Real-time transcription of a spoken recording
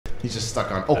He's just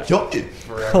stuck on. Oh, yo!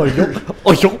 Forever. Oh, yo!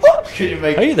 Oh, yo! Can you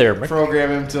make Hey there, man. program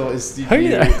him till his CPU. Hey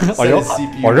there. Set Oh, yo! his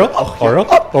CPU. Oh, yo! Oh,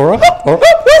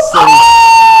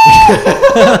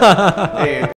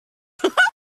 yo!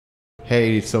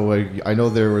 Hey, so I know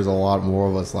there was a lot more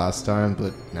of us last time,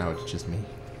 but now it's just me.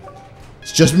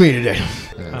 It's just me today.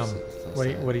 What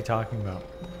are you talking about?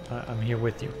 I'm here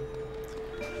with you.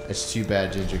 It's too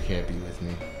bad Ginger can't be with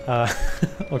me.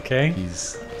 Okay.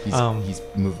 He's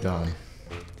moved on.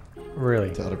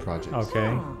 Really? To other projects.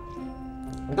 Okay.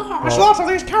 Gosh, lots of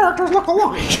these characters look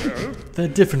alike. They're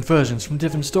different versions from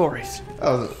different stories.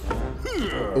 Oh,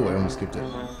 I almost skipped it.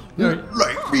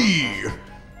 Like me.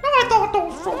 I thought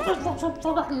those folks were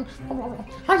forgotten.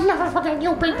 I'll never forget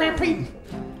you, Big Bad Pete.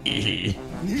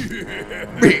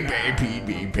 Big Bad Pete,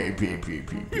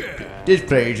 Pete. This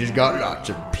place has got lots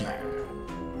of Pete.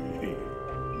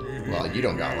 Well, you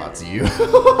don't got lots of you.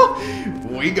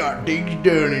 We got things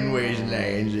done in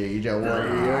Wastelands. Don't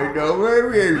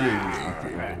worry.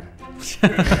 Anyway.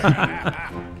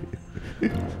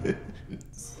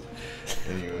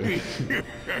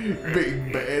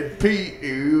 Big Bad Pete,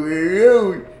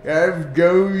 I've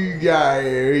got you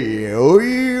guys. Oh,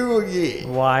 yeah.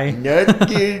 Why?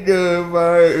 Nothing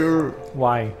about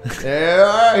Why?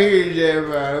 I hear that,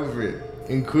 my friend.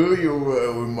 Include your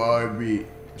word with my Pete,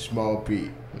 small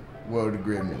Pete. Well, the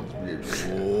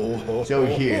gremlins. So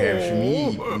here, have some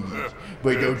eat, please.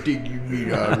 But don't think you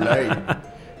mean all right.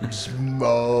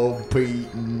 Small Pete,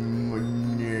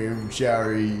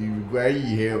 sorry, why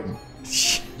you help me?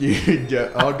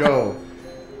 Oh no.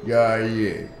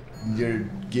 Yeah.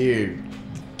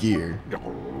 Gear.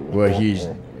 Well, he's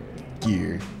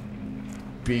Gear.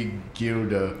 Big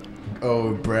Gilda.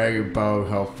 Oh, brag about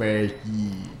how fast he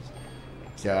is.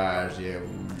 So I said,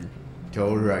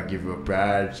 told her I'd give her a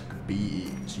prize to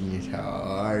beat. Seeing how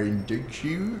I didn't think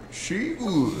she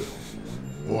would.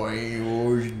 Well, I ain't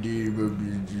always did, but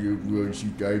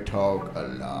I talk a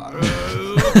lot.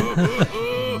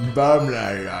 Bottom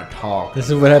line, I talk. This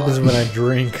is what happens when I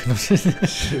drink.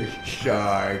 Sorry,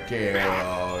 I can't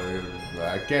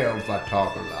help if I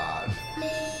talk a lot.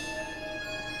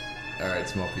 Alright,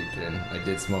 Small P Pin. I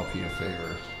did Small P a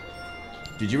favor.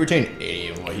 Did you retain any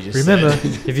of what he just said?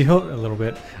 If you hold a little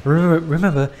bit.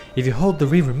 Remember, if you hold the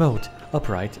Wii remote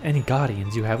upright, any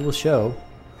guardians you have will show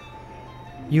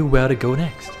you where to go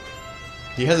next.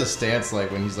 He has a stance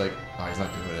like when he's like, oh, he's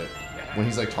not doing it. When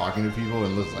he's like talking to people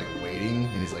and looks like waiting,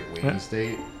 in his like waiting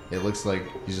state, it looks like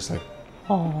he's just like,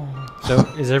 oh. So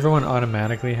is everyone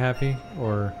automatically happy,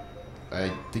 or? I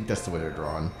think that's the way they're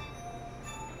drawn.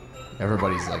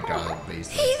 Everybody's like got a base.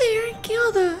 Hey there,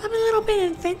 Gilda. I'm a little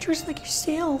bit adventurous like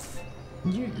yourself.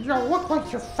 You look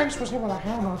like your face was hit with a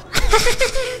hammer.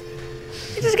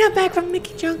 I just got back from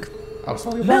Mickey Junk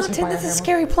So you Mountain. This is a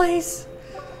scary place.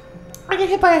 I get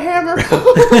hit by a hammer.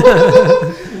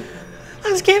 I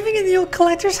was camping in the old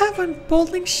collector's hut when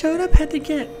Boldling showed up. Had to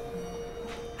get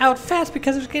out fast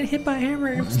because I was getting hit by a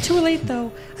hammer. It was too late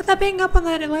though. I thought being up on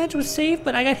that ledge was safe,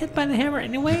 but I got hit by the hammer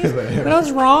anyways. But I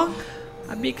was wrong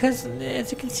because,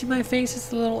 as you can see, my face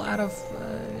is a little out of.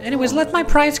 Anyways, left my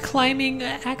prize climbing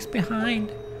axe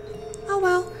behind. Oh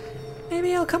well.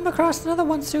 Maybe I'll come across another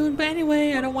one soon, but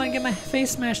anyway, I don't want to get my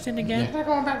face smashed in again. They're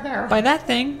going back there. By that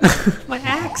thing. My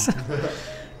axe.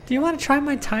 Do you want to try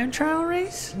my time trial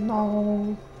race?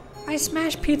 No. I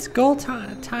smashed Pete's goal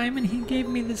time and he gave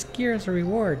me this gear as a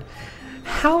reward.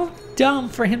 How dumb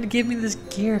for him to give me this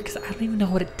gear because I don't even know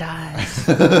what it does.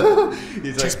 I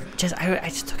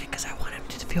just took it because I wanted him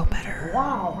to feel better.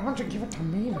 Wow, why don't you give it to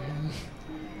me then?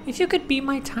 If you could beat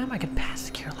my time, I could pass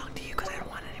the gear along to you because I don't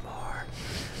want it anymore.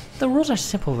 The rules are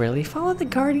simple, really. Follow the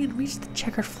guardian, reach the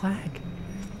checkered flag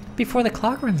before the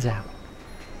clock runs out.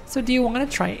 So do you want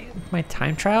to try my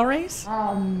time trial race?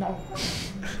 No.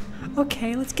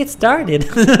 Okay, let's get started.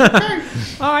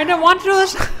 Oh, I don't want to do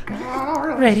this.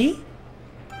 Ready?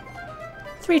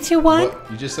 3, 2, 1.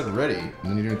 What? You just said ready, and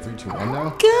then you're doing 3, 2, 1 now?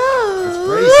 Go! It's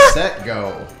ready, set,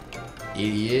 go.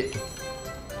 Idiot.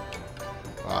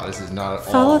 Wow, this is not at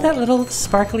all. Follow that little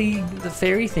sparkly, the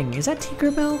fairy thing. Is that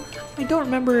Tinkerbell? I don't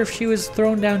remember if she was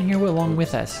thrown down here along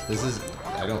with us. This is,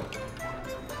 I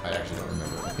actually don't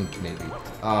remember. I think maybe.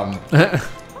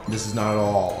 This is not at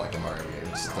all like a Mario game.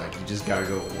 It's like you just gotta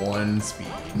go at one speed.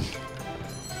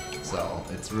 So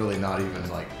it's really not even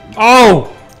like.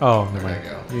 Oh! Oh, never There mind.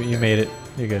 you go. You made it.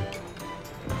 You're good.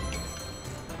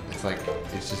 It's like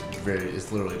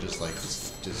it's literally just like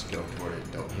just go toward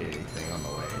it. Don't hit anything on the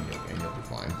way, and you'll be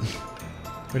fine.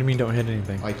 What do you mean don't hit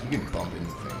anything? Like you can bump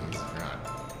into things.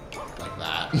 You're not like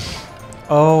that.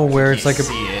 Oh, where it's like a.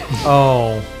 See it.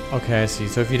 Oh, okay, I see.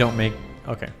 So if you don't make.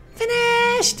 Okay.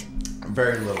 Finished!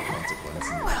 Very little consequence.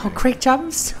 Well Oh, great job.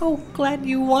 I'm so glad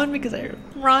you won because I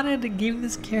wanted to give you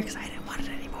this gear because I didn't want it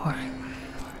anymore.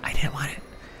 I didn't want it.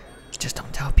 You just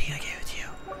don't tell me I gave it to you.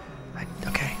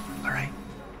 Okay, alright.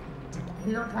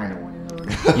 You're kind of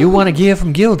weird. You want a gear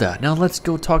from Gilda. Now let's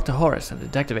go talk to Horace and the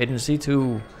detective agency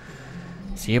to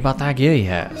see about that gear he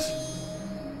has.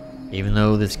 Even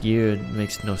though this gear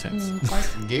makes no sense.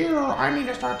 Gear, I need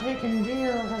to start taking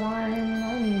gear because I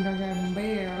need to get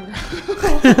big.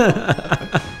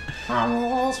 I'm a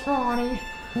little scrawny.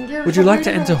 Gear's Would you the like way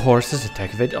to go. enter Horace's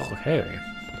detective agency? Oh, okay.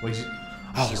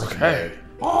 Oh, okay.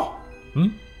 Oh,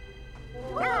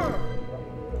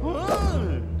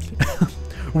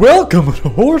 Welcome to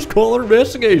Horse Collar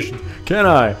Investigation. Can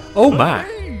I? Oh my.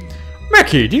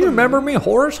 Mickey, do you remember me,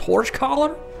 Horace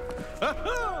Collar?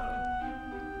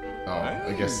 Oh,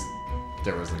 I guess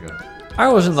there was like a... I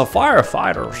was in the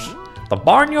Firefighters, the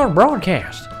Barnyard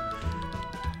Broadcast.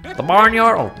 The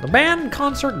Barnyard, the band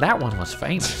concert, that one was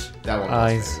famous. That one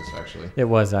was famous, actually. It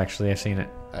was actually, I've seen it.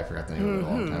 I forgot the name of it a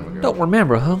long time ago. Don't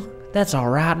remember, huh? That's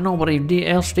alright, nobody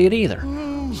else did either.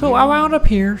 So I wound up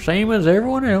here, same as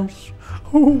everyone else.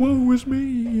 Oh, woe is me.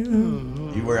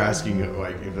 You were asking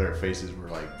like if their faces were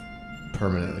like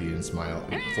permanently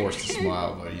forced to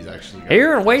smile, but he's actually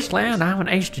Here in Wasteland, I'm an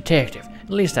ace detective. At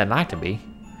least I'd like to be.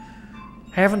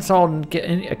 Haven't solved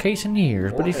a case in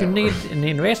years, but if you need an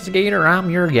investigator, I'm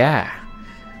your guy.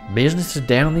 Business is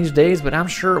down these days, but I'm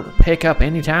sure it will pick up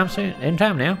anytime soon.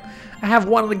 Anytime now. I have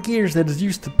one of the gears that is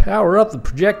used to power up the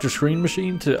projector screen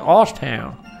machine to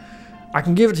Osstown. I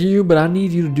can give it to you, but I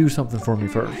need you to do something for me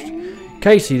first.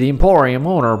 Casey, the Emporium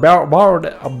owner, borrowed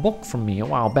a book from me a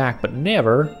while back, but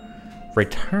never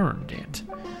returned it.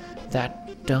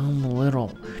 That dumb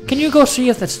little... Can you go see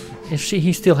if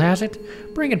he still has it?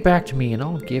 Bring it back to me, and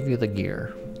I'll give you the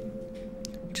gear.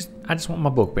 I just want my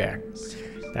book back.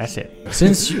 That's it.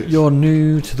 Since you're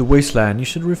new to the Wasteland, you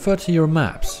should refer to your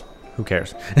maps. Who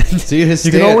cares? See his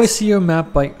You stance. can always see your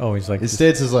map by... Oh, he's like... His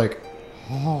stance is like,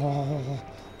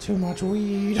 too much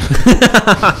weed.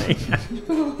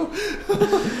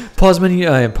 Pause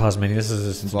menu. Pause menu. This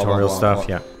is blah, tutorial blah, stuff.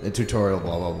 blah. Yeah. A tutorial,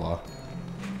 blah, blah, blah.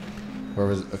 Where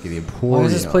was it? Okay, the Emporium. Why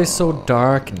is this place so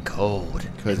dark and cold?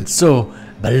 Because And so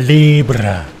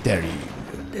Libra. there you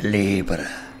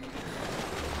Libra.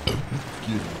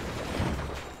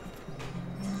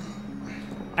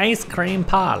 Ice cream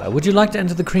parlor. Would you like to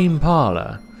enter the cream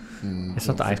parlor? It's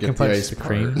not the ice cream parlor, it's the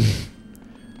cream.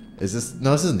 Is this...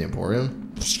 No, this isn't the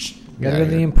Emporium. You gotta go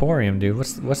to the Emporium, dude.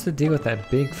 What's the deal with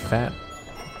that big fat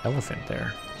elephant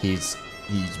there? He was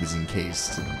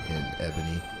encased in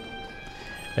ebony.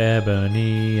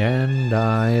 Ebony and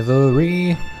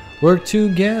ivory work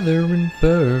together in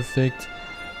perfect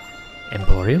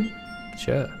Emporium?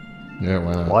 Sure. Yeah,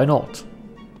 why not? Why not?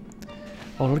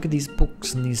 Oh, look at these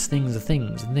books and these things.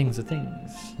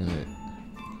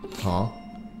 Huh?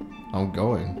 I'm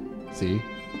going. See?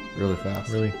 Really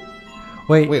fast. Really?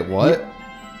 Wait, Wait, what?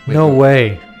 Wait, no what?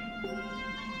 way.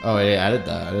 Oh, yeah, I added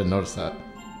that. I didn't notice that.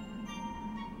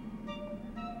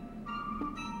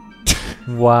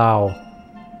 Wow.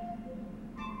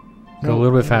 Go No, a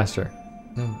little bit no. faster.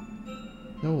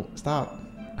 No, stop.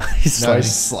 He's No, sliding.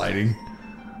 he's sliding.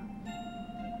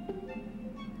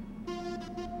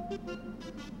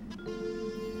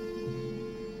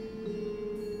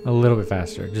 A little bit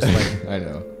faster. Just like, I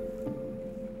know.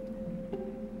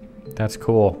 that's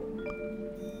cool.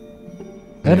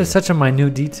 That is such a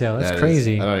minute detail. That's That is-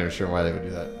 crazy. I'm not even sure why they would do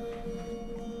that.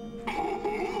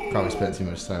 Probably spent too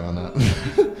much time on that.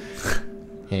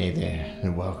 Hey there,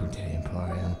 and welcome to the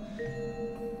Emporium.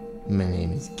 My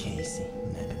name is Casey,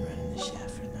 and I've been running the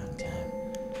shaft for a long time.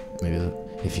 Maybe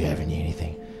if you ever need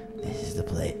anything, this is the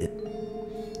place.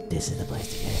 This is the place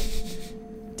to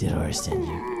get. Did Horace send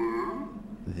you?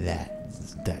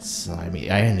 That's slimy.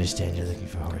 I understand you're looking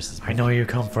for horses. I know you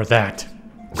come for that.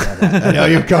 I know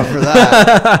you come for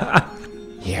that.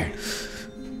 Here,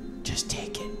 just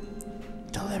take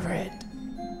it. Deliver it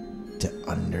to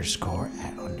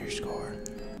 _@_.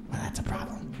 Well, that's a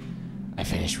problem. I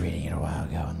finished reading it a while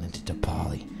ago and lent it to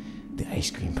Polly, the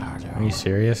ice cream parlor. Are you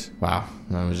serious? Wow,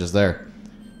 I was just there.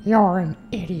 You're an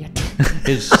idiot.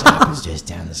 His shop is just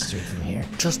down the street from here.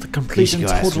 Just a You complete should and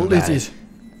go ask him total about idiot. it.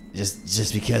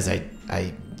 Just because I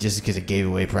gave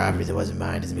away property that wasn't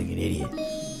mine doesn't make me an idiot.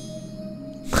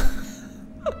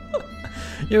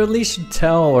 You at least should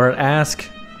tell or ask.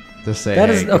 To say That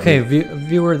hey, is okay,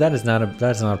 viewer. That's not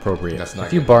appropriate. That's not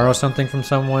if you good. borrow something from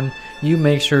someone, you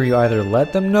make sure you either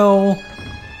let them know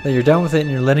that you're done with it and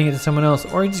you're letting it to someone else,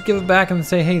 or you just give it back and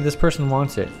say, "Hey, this person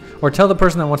wants it," or tell the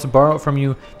person that wants to borrow it from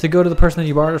you to go to the person that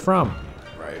you borrowed it from.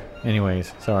 Right.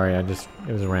 Anyways, sorry, it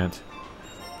was a rant.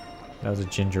 That was a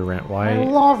ginger rant. I Why?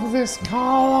 love this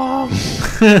column.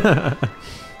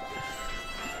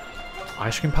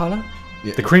 Ice cream parlor?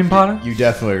 Yeah, The cream parlor? You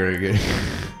definitely are gonna get.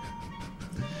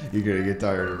 You're gonna get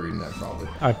tired of reading that, probably.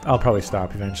 I'll probably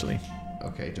stop eventually.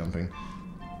 Okay, jumping.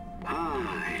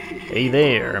 Hey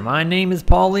there, my name is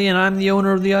Polly and I'm the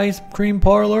owner of the ice cream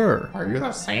parlor. Are you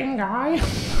the same guy?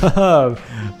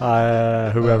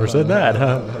 Whoever said that?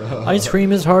 Ice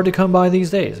cream is hard to come by these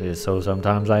days, so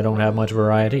sometimes I don't have much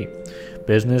variety.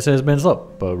 Business has been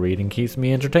slow, but reading keeps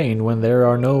me entertained when there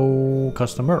are no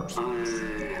customers.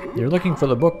 You're looking for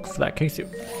the book for that case. Wait,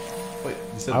 you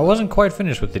said I wasn't quite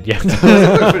finished with it yet.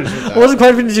 I I wasn't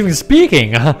quite finished even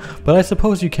speaking, but I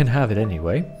suppose you can have it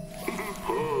anyway.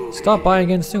 Stop by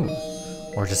again soon.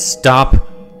 Or just stop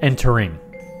entering.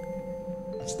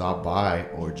 Stop by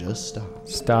or just stop.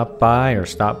 Stop by or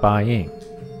stop buying.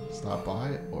 Stop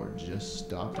by or just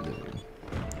stop living.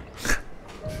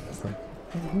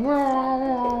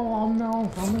 Well, I'm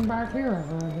now coming back here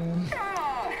again.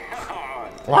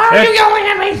 Why are you yelling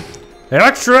at me?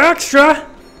 Extra, extra!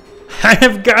 I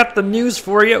have got the news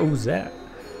for you. Who's that?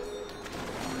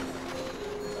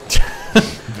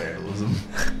 Vandalism.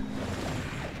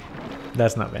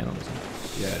 That's not vandalism.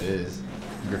 Yeah, it is.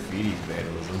 Graffiti's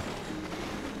vandalism.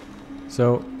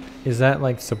 So, is that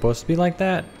like supposed to be like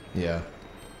that? Yeah.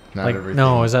 Not Like, everything.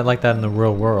 no, is that like that in the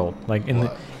real world? Like in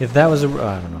What? the, if that was a,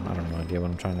 I don't know. I don't have no idea what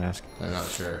I'm trying to ask. I'm not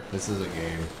sure. This is a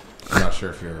game. I'm not sure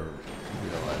if you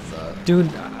realize that.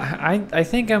 Dude, I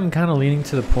think I'm kind of leaning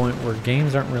to the point where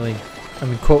games aren't really, I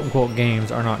mean, quote unquote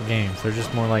games are not games. They're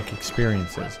just more like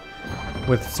experiences,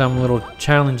 with some little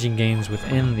challenging games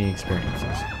within the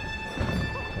experiences.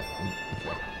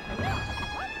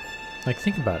 Like,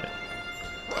 think about it.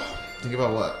 Think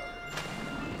about what?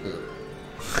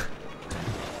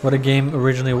 What a game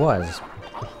originally was,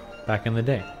 back in the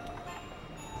day.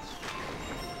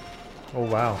 Oh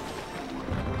wow.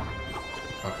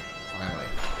 Okay, finally.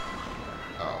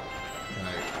 Oh, can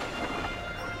I?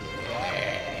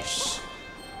 Yes.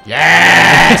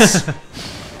 Yes.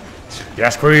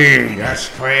 Yes, queen. Yes,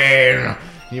 queen. Can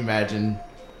you imagine?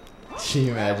 Can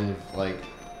you imagine if like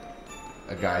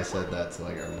a guy said that to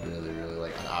like a really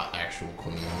like an actual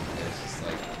queen? And it's just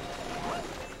like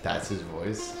that's his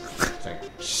voice. It's like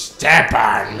step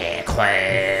on me,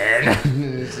 queen.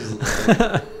 It's just like,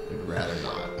 I'd rather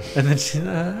not. And then she,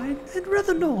 I'd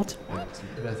rather not. A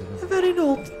very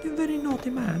naughty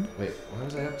man. Wait, why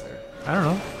was I up there? I don't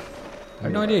know. I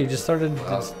have no idea. You just started to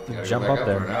Well, gotta jump go back up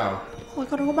there. now. Oh, I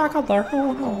gotta go back up there.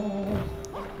 Oh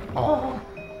no.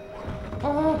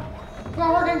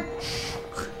 Not working.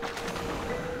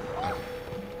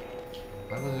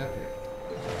 Why was I up here?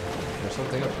 There's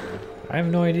something up here. I have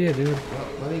no idea, dude. Well,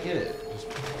 let me get it.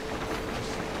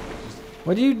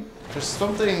 What do you? There's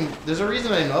something. There's a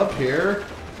reason I'm up here,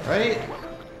 right?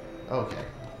 Okay,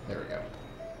 there we go.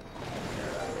 Repair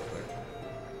that real quick.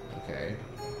 Okay,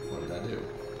 what did I do?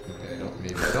 Okay,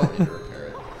 maybe I don't need to repair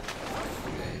it.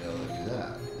 Maybe I need to do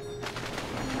that.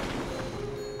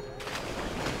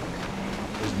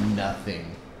 There's nothing.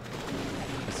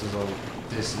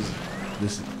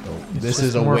 This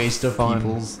is a more waste of fun.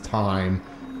 people's time.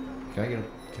 Can I? Is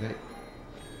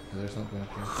there something up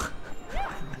here?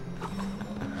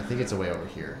 I think it's a way over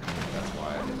here. That's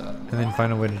why I did that. And then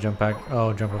find a way to jump back.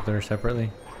 Oh, jump up there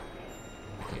separately.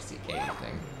 I can't see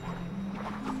anything. I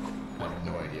have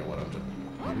no idea what I'm doing.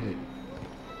 Maybe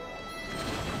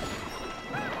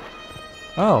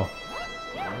Oh,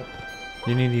 what?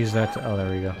 you need to use that. Oh, there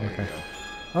we go. There Okay. you go.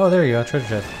 Oh, there you go. Treasure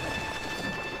chest.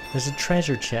 There's a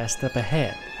treasure chest up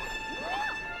ahead.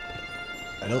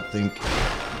 I don't think.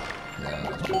 Yeah,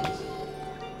 that's pointless.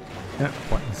 Yeah,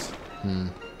 pointless.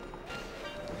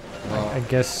 Well, I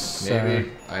guess.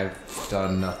 maybe I've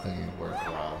done nothing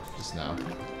worthwhile just now.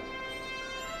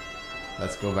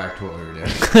 Let's go back to what we were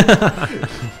doing.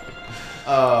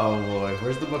 Oh boy,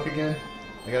 where's the book again?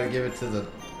 I gotta give it to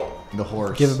the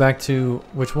horse. Give it back to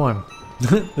which one?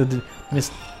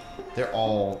 They're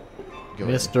all good.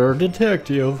 Mr.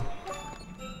 Detective.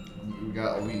 We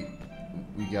got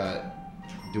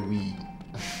the weed.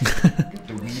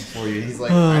 The weed for you. He's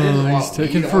like, I didn't want He's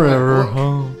taking weed on my forever. book.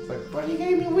 Oh. It's like, but he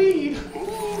gave me weed.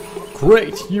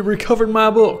 Great, you recovered my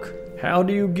book. How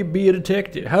do you be a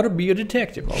detective? How to be a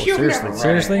detective? Oh, You've never seriously, read it,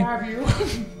 seriously.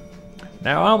 have you?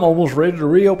 Now I'm almost ready to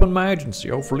reopen my agency.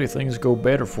 Hopefully things go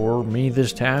better for me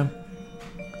this time.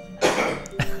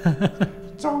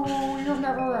 So you've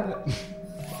never read it.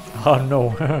 Oh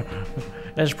no.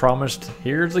 As promised,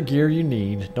 here's the gear you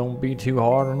need. Don't be too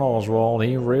hard on Oswald.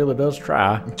 He really does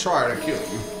try. I'm trying to kill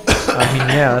you. I mean,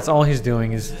 yeah, that's all he's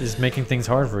doing is making things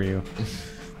hard for you.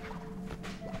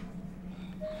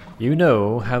 You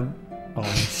know how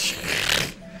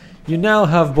Oh. You now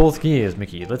have both gears,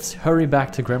 Mickey. Let's hurry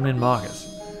back to Gremlin Marcus.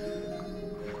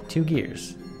 2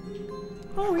 gears.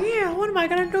 Oh yeah, what am I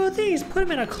gonna do with these? Put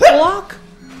them in a clock?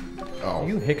 Oh. Are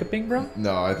you hiccuping, bro?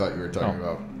 No, I thought you were talking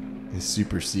about his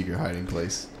super secret hiding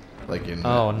place. Like in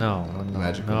Oh, no.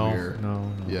 Magical Mirror.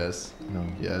 No. Yes. No.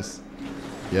 Yes.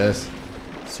 Yes.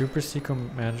 Super secret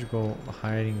magical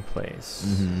hiding place.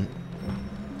 Mm-hmm.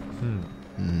 Hmm.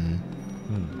 Mm-hmm.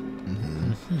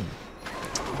 Mm-hmm.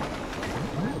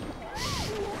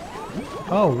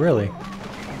 Oh, really?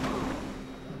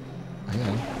 Hang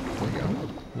on. There you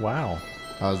go. Wow.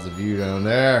 How's the view down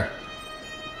there?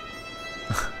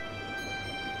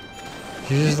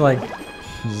 She's just like,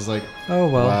 This is like, oh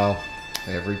well. wow.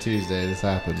 Every Tuesday this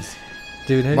happens.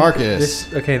 Dude, Marcus.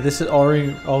 This is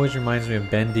always reminds me of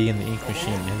Bendy and the Ink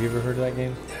Machine. Have you ever heard of that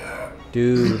game?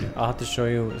 Dude, I'll have to show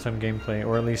you some gameplay,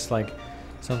 or at least like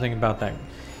something about that.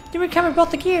 You recovered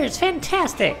both the gears.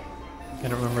 Fantastic. I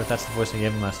don't remember if that's the voice I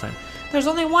gave him last time. There's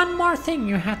only one more thing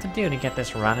you have to do to get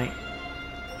this running.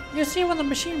 You see, when the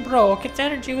machine broke, its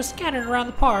energy was scattered around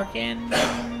the park in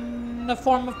the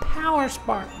form of power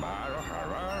stars.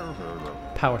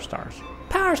 Power Stars.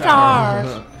 Power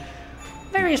stars!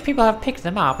 Various people have picked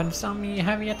them up, and some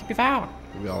have yet to be found.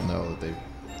 We all know that they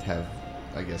have,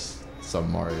 I guess,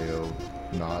 some Mario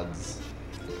nods.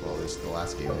 Well, at least the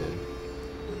last game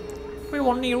did. We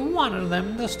will need one of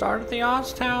them to start at the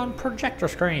Oddstown projector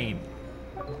screen.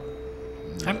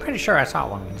 I'm pretty sure I saw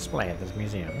one on display at this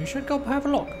museum. You should go have a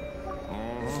look.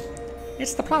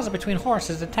 It's the plaza between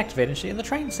Horace's detective agency and the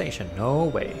train station. No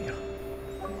way.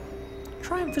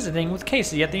 Try visiting with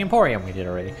Casey at the Emporium. We did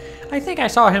already. I think I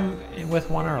saw him with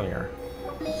one earlier.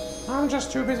 I'm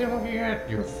just too busy looking at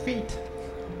your feet.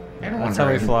 And That's how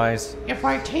he wondering flies. if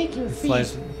I take your He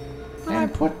flies. feet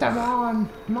and put them on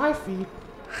my feet,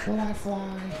 will I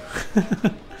fly?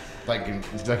 Like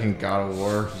in God of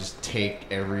War, just take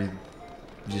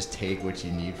what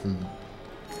you need from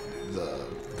the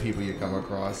people you come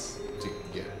across to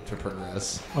get to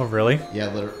progress. Oh, really?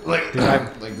 Yeah, literally. Like, Dude,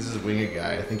 like this is Winged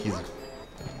guy. I think he's.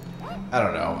 I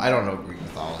don't know. I don't know Greek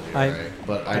mythology, right?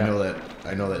 But I know that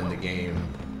in the game,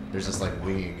 there's this like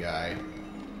Winged guy,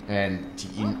 and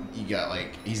he got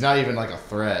like he's not even like a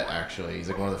threat actually. He's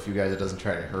like one of the few guys that doesn't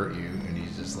try to hurt you, and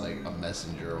he's just like a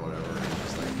messenger or whatever. And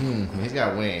just like, he's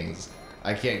got wings.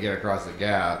 I can't get across the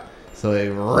gap, so he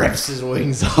rips his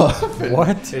wings off. And,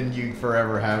 What? And you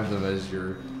forever have them as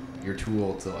your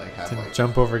tool to like have To like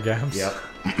jump over gaps? Yep.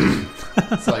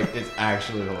 It's like it's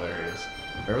actually hilarious.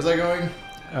 Where was I going?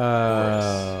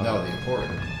 No, the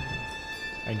Emporium.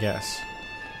 I guess.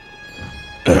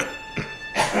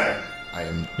 I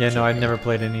am. Yeah, no, I've never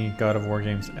played any God of War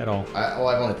games at all. Well,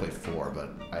 I've only played 4, but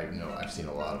I've seen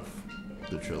a lot of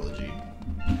the trilogy.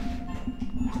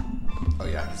 Oh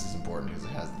yeah, this is important because it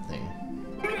has the thing.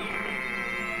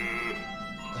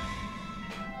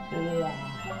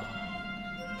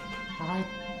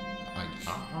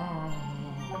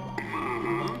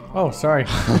 Oh, sorry.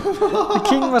 The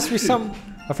king must be some.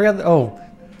 I forgot. Oh,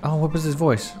 what was his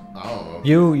voice? I don't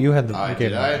know. You had the. Oh, okay,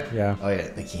 did I? Yeah. Oh yeah,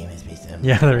 the king must be some.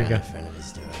 Yeah, there we go. In front of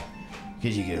his door.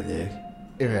 Could you go there?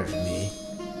 You're after me.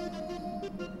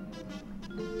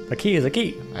 A key is a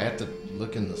key. I have to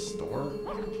look in the store.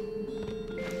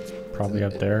 Probably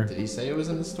up there. Did he say it was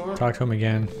in the store? Talk to him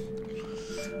again.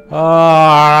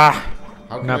 Ah,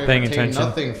 How can not I paying retain attention.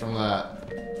 Nothing from that.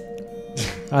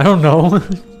 I don't know.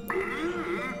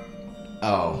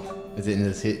 Oh, it's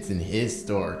in his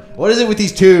store. What is it with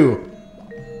these two?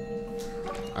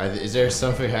 Is there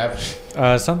something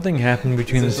happening? Something happened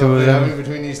between the Is two there of something them. happening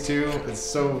between these two? It's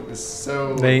so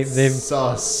They've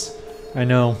sus. I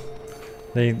know.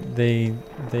 They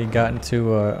got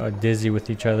into a dizzy with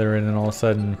each other, and then all of a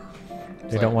sudden,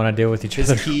 they don't want to deal with each His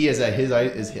other. key is at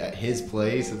his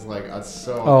place. It's like that's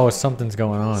so. Oh, something's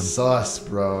going on. Sus,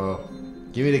 bro.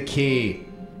 Give me the key.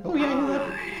 Oh yeah, I know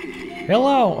that.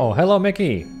 Hello. Oh, hello,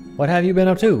 Mickey. What have you been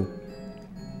up to?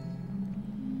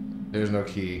 There's no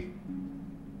key.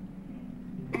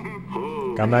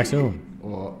 Come back soon.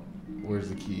 Well, where's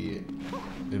the key?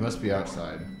 It must be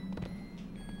outside.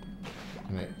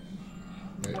 Wait,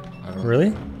 I don't.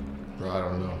 Really? Bro, I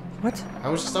don't know. What? I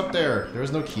was just up there. There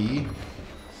was no key.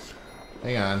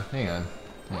 Hang on.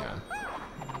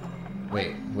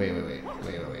 Wait. What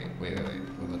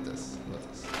about this?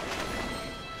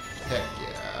 Heck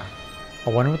yeah. I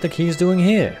wonder what the key's doing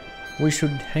here. We should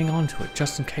hang on to it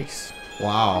just in case.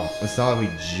 Wow. It's not like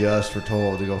we just were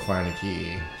told to go find a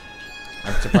key.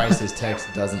 I'm surprised his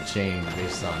text doesn't change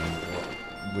based on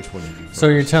which one you do first. So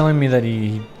you're telling me that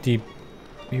he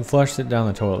flushed it down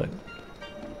the toilet?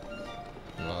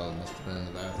 Well, it must have been in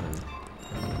the bathroom.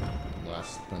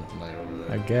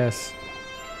 guess.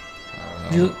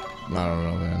 I don't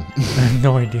know, man. I have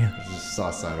no idea. Just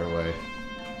saw Cider Way.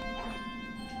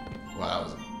 Wow, that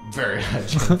was very high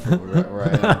jump for where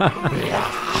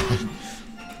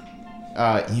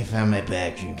I am. You found my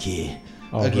bathroom key.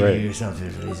 Oh, I'll give great. you something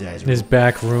for these eyes. His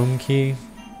back room key?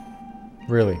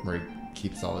 Really? Where he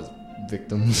keeps all his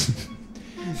victims.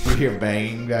 You hear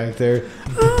banging back there.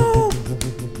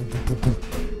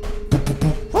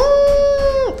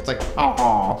 It's like, it's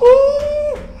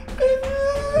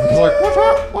like,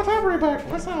 what's happening back?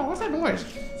 What's that noise?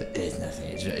 It's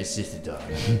nothing. It's just a dog.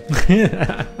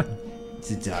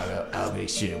 It's a dog. I'll make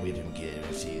sure we don't get it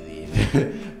after you leave.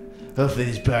 Hopefully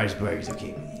this bar's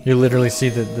okay. You literally see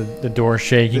the door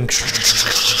shaking.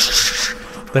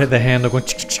 the handle going.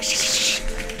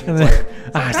 And then,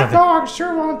 That dog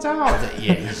sure wants out.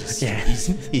 Yeah, he's good.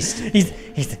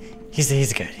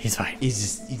 He's fine.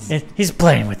 just He's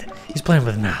playing with it. He's playing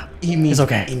with it now. It's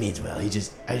okay. He means well. He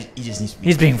just needs to be.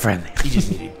 He's being friendly. He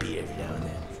just needs to be every now and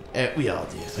then. We all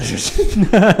do.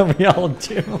 We all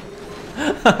do.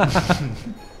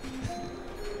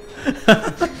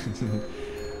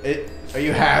 Are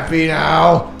you happy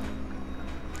now?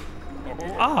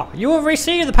 Ah, you have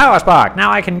received the power spark.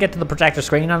 Now I can get to the projector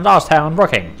screen on Dosstown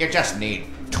Brooking. You just need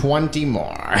 20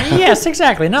 more. Yes,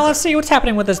 exactly. Now let's see what's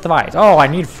happening with this device. Oh, I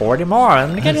need 40 more.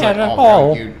 And get It's it. like,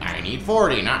 Oh, I need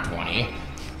 40, not 20.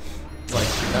 It's like,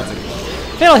 that's a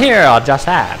fill here. I'll just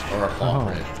add. or a paw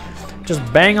print. Just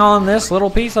bang on this little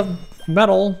piece of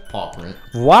metal. Paw print.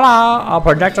 Voila! Our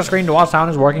projector screen to Dosstown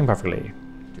is working perfectly.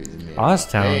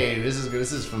 Dosstown. Hey, this is good.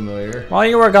 This is familiar. While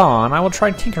you were gone, I will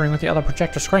try tinkering with the other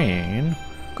projector screen.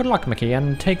 Good luck, Mickey,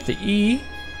 and take the E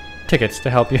tickets to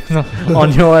help you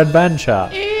on your adventure.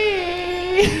 Take,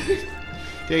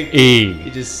 E. He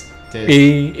just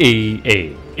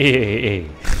E. He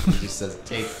just says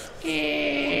take.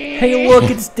 Hey, look,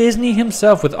 it's Disney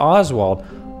himself with Oswald.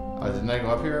 Didn't I go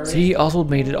up here already? See, Oswald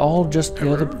made it all just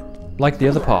the other, like the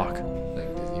other park.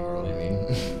 Like Disney World, you mean?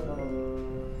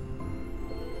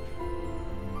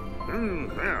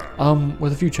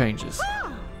 With a few changes.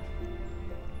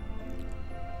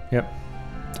 Yep.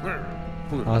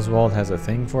 Oswald has a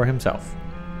thing for himself.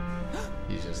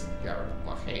 He's just got.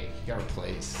 Well, hey, he got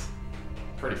replaced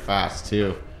pretty fast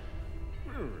too.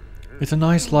 It's a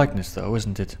nice likeness, though,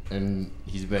 isn't it? And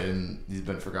he's been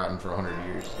forgotten for 100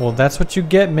 years. Well, that's what you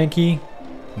get, Mickey.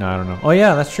 No, I don't know. Oh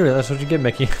yeah, that's true. That's what you get,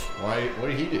 Mickey. Why? What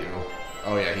did he do?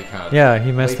 Oh yeah, he kind of. Yeah,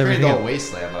 he messed created everything the up. whole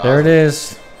wasteland. But There it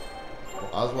is.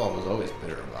 Oswald was always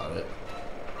bitter about it.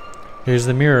 Here's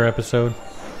the mirror episode.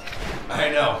 I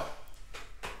know.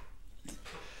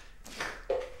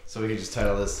 So we could just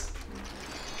title this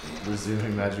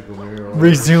 "Resuming Magical Mirror." or-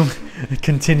 Resume,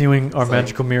 continuing our It's like-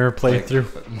 magical mirror playthrough.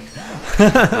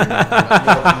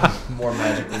 more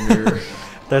magical mirror.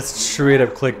 That's straight up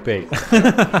clickbait.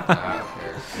 I don't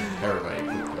care. Everybody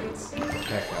clickbaits the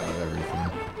heck out of everything.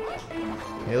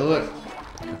 Hey, look.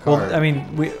 A Well, card. I mean,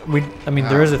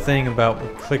 there is a thing about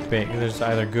clickbait. There's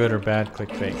either good or bad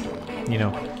clickbait. You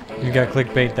know, you got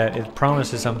clickbait that it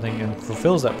promises something and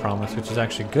fulfills that promise, which is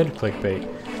actually good clickbait.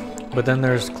 But then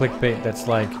there's clickbait that's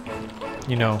like,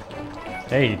 you know,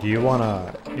 hey, do you want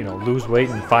to, lose weight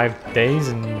in 5 days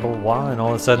and blah, blah, blah, and all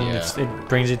of a sudden Yeah. it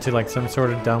brings you to like some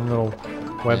sort of dumb little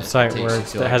website takes where you it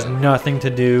to, like, has a- nothing to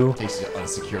do. Takes you to an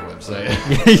unsecure website.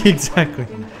 Yeah, exactly.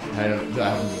 That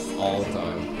happens all the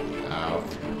time. Ow.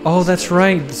 Oh, that's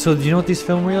right. So do you know what these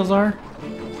film reels are?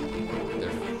 They're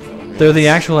They're the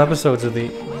actual episodes of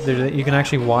you can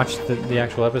actually watch the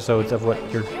actual episodes of what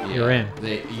you're in.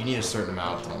 You need a certain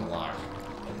amount to unlock.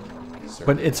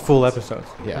 But it's full episodes.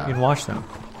 Yeah. You can watch them.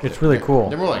 It's really cool.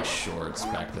 They're more like shorts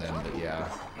back then, but yeah.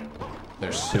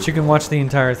 They're super. But you can watch the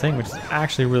entire thing, which is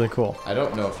actually really cool. I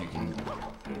don't know if you can.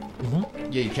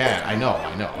 Yeah, you can. I know.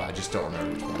 I just don't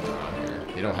remember which ones are on here.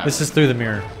 They don't have. This is through the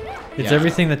mirror. It's Yeah.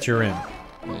 everything that you're in.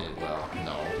 Well,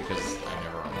 no, because I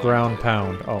never unlocked Ground it.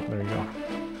 pound. Oh, there you go.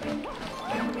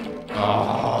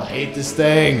 Oh, I hate this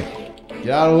thing.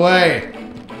 Get out of the way.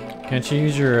 Can't you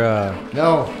use your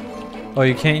No. Oh,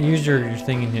 you can't use your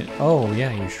thing in it. Oh,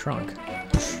 yeah, you shrunk.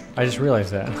 I just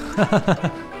realized that.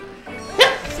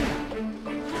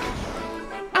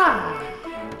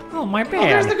 Oh, my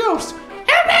There's bad. the ghost.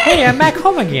 Hey, I'm back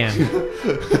home again.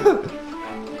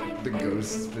 The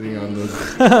ghost spitting on the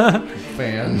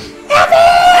fan.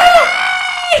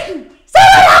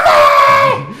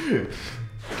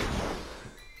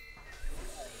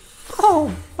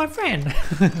 Oh, my friend.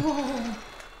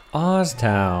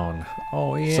 Oztown.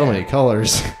 Oh, yeah. So many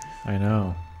colors. I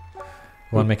know.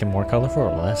 Want to make it more colorful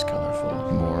or less colorful?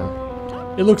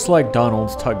 More. It looks like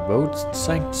Donald's tugboat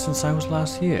sank since I was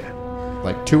last here.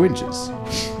 Like 2 inches.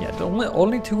 Yeah,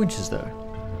 only 2 inches though.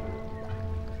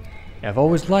 I've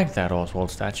always liked that Oswald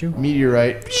statue.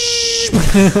 Meteorite.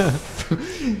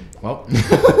 Well.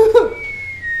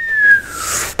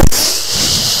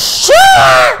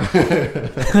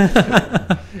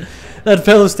 That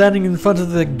fellow standing in front of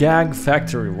the gag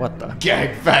factory. What the?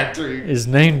 Gag factory. Is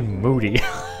named Moody.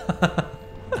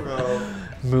 Bro.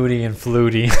 Moody and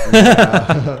Flutie.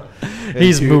 Yeah.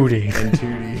 He's Moody. And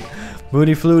Tootie.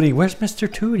 Moody Flutie. Where's Mr.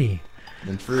 Tootie?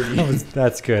 And Fruity.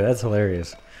 That's good. That's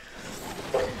hilarious.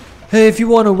 Hey, if you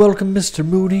want to welcome Mr.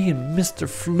 Moody and Mr.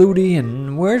 Flutie,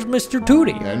 and where's Mr.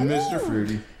 Tootie? And Mr.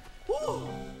 Fruity.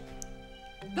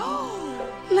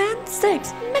 Land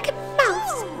sakes, Mickey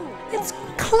Mouse. It's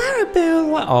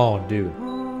Clarabelle. Oh, dude.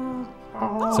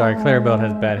 Sorry, Clarabelle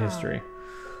has bad history.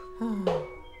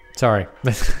 Sorry.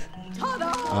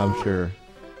 I'm sure.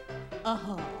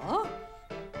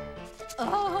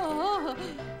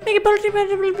 Mickey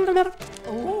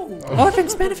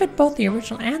Orphans benefit both the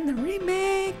original and the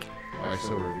remake. I'm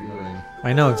still reviewing.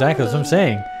 I know exactly what I'm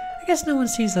saying. I guess no one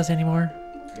sees those anymore.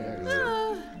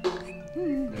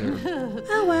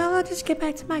 Oh well, I'll just get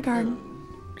back to my garden.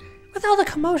 With all the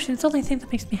commotion, it's the only thing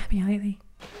that makes me happy lately.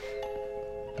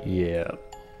 Yeah.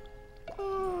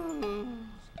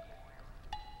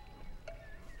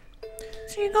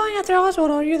 So you're going after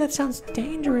Oswald, are you? That sounds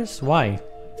dangerous. Why?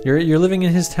 You're living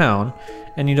in his town,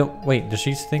 and you don't. Wait, does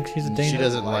she think he's a danger? She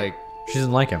doesn't like. She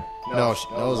doesn't like him. No, she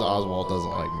knows Oswald doesn't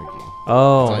like Mickey.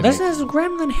 Oh. Like There's this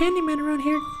gremlin handyman around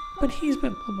here, but he's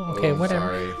been okay. Oh, Whatever.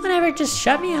 sorry. Whatever. Just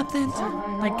shut me up then.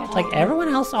 Like everyone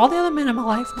else, all the other men in my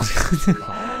life.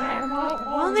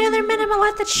 All the other men in my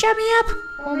life that shut me up.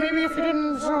 Well, maybe if you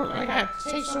didn't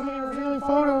take so many revealing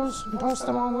photos and post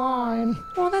them online.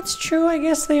 Well, that's true. I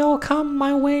guess they all come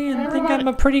my way and think I'm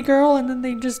a pretty girl, and then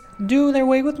they just do their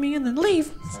way with me and then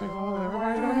leave. It's like, well,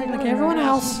 everybody's gonna make Like it everyone their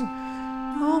else. reaction.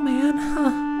 Oh man,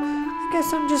 I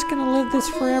guess I'm just gonna live this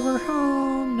forever.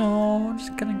 Oh no, I'm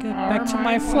just gonna get back to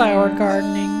my flower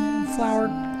gardening, flower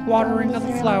watering of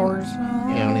the flowers.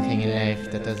 Oh. The only thing in life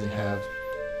that doesn't have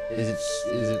is it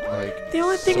like The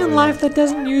only thing in soil? life that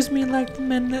doesn't use me like the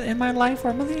men in my life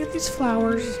are these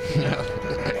flowers. Man.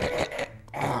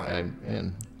 I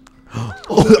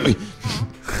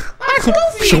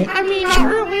mean, not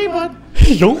really, but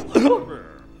Yo.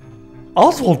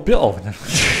 Oswald Bill.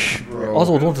 Bro.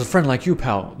 Oswald wants a friend like you,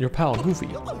 pal. Your pal, Goofy.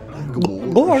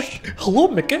 Gosh, Hello,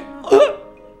 Mickey.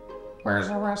 where's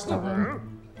the rest of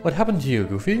them? What happened to you,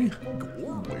 Goofy?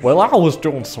 Well, I was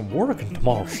doing some work in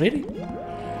Tomorrow City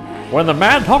when the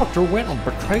Mad Doctor went and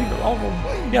betrayed all of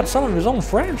them. He had some of his own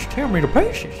friends tear me to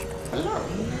pieces.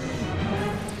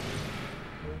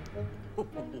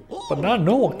 But now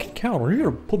no one can count on you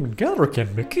to put me together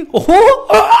again, Mickey.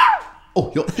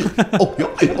 Oh, yo. Oh,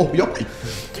 yo. Oh, yo.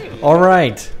 All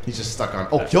right. He's just stuck on.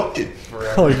 Oh, yo.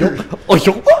 Forever. Oh, yo. Oh,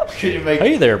 yo. Can you make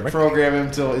Hey there, Mickey. program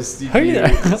him till his CPU? Hey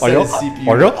there. set Oh, yo. his CPU.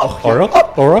 Oh, yo. Oh, Oh, yo. yo.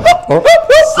 Oh, yo. Oh, yo.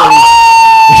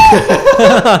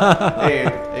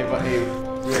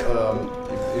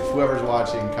 If whoever's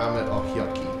watching, comment, oh,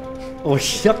 yucky. Oh,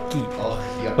 yucky. Oh,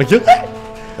 Oh, yucky.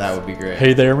 yucky. That would be great.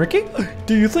 Hey there, Mickey.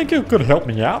 Do you think you could help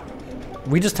me out?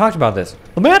 We just talked about this.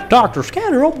 The Mad Doctor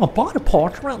scattered all my body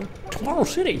parts around Tomorrow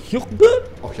City. Oh,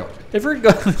 yucky. If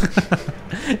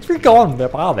you're going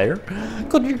by there,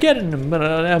 could you get them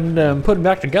and put them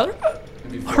back together?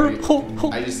 It'd be funny.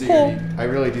 I just think I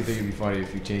really do think it'd be funny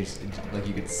if you changed, like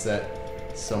you could set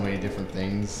so many different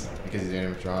things because he's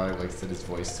animatronic, like set his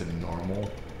voice to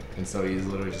normal, and so he's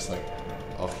literally just like,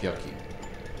 oh, yucky.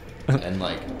 And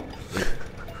like,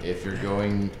 if you're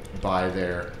going by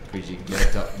there, could you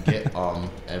get and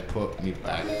put me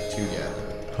back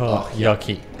together? Oh,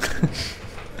 yucky.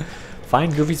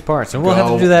 Find Goofy's parts, and we'll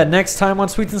have to do that next time on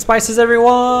Sweets and Spices,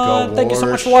 everyone. Go Thank you so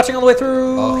much Warsh. for watching all the way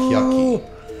through. Oh, yucky.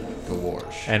 The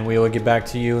Warsh. And we will get back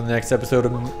to you in the next episode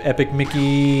of Epic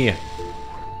Mickey.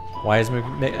 Why is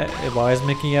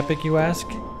Mickey epic, you ask?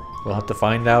 We'll have to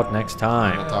find out next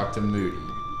I'll time. talk to Moody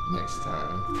next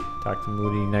time. Talk to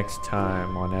Moody next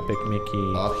time on Epic Mickey.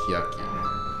 Oh, yucky.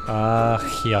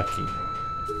 Yucky.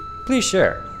 Please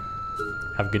share.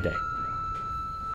 Have a good day.